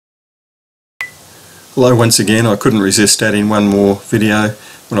Hello once again. I couldn't resist adding one more video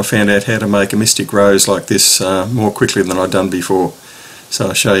when I found out how to make a mystic rose like this more quickly than I'd done before. So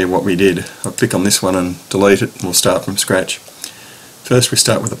I'll show you what we did. I'll click on this one and delete it and we'll start from scratch. First we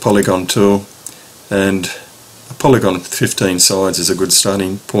start with the polygon tool, and a polygon with 15 sides is a good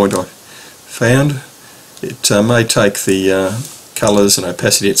starting point I found. It may take the colours and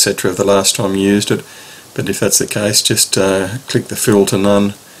opacity etc. of the last time you used it, but if that's the case, just click the fill to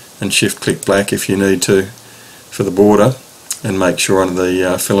none and shift click black if you need to for the border, and make sure under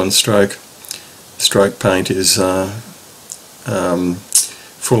the fill and stroke paint is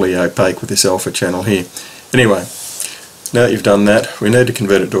fully opaque with this alpha channel here. Anyway, now that you've done that, we need to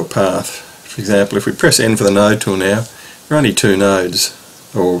convert it to a path. For example, if we press N for the node tool now, there are only two nodes,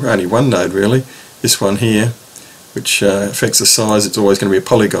 or only one node really, this one here, which affects the size. It's always going to be a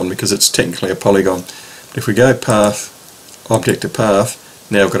polygon because it's technically a polygon. But if we go path, object to path,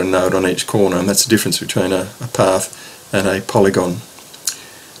 now we've got a node on each corner, and that's the difference between a path and a polygon.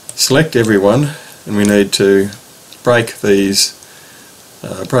 Select everyone, and we need to break these,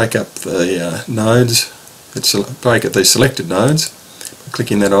 break up the nodes, break up these selected nodes by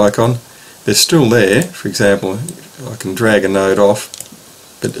clicking that icon. They're still there. For example, I can drag a node off,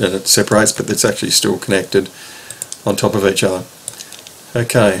 but it separates, but it's actually still connected on top of each other.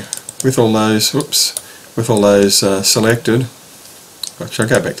 Okay, with all those, selected, I'll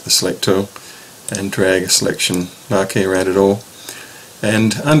go back to the select tool and drag a selection marquee around it all.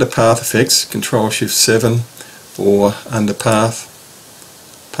 And under path effects, Control Shift 7, or under path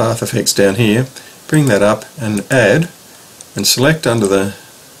effects down here, bring that up and add, and select under the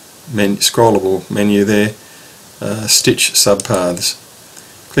scrollable menu there, stitch subpaths.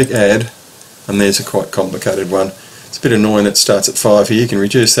 Click add, and there's a quite complicated one. It's a bit annoying that it starts at 5 here. You can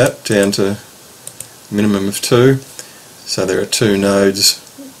reduce that down to a minimum of 2. So there are two nodes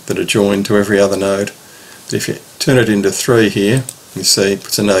that are joined to every other node. But if you turn it into 3 here, you see it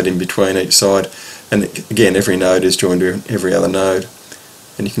puts a node in between each side, and again every node is joined to every other node.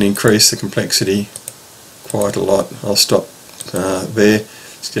 And you can increase the complexity quite a lot. I'll stop there.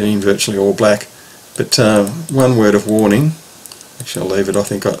 It's getting virtually all black. But one word of warning, actually I'll leave it, I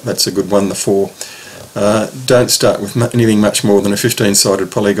think that's a good one, the 4. Don't start with anything much more than a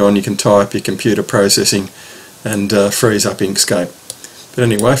 15-sided polygon. You can tie up your computer processing and freeze up Inkscape. But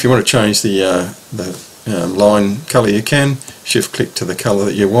anyway, if you want to change the line colour, you can. Shift click to the colour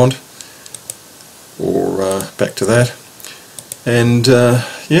that you want, or back to that. And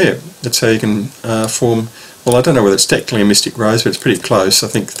yeah, that's how you can form, well, I don't know whether it's technically a mystic rose, but it's pretty close. I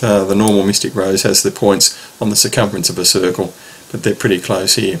think the normal mystic rose has the points on the circumference of a circle, but they're pretty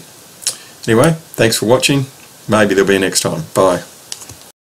close here. Anyway, thanks for watching. Maybe there'll be a next time. Bye.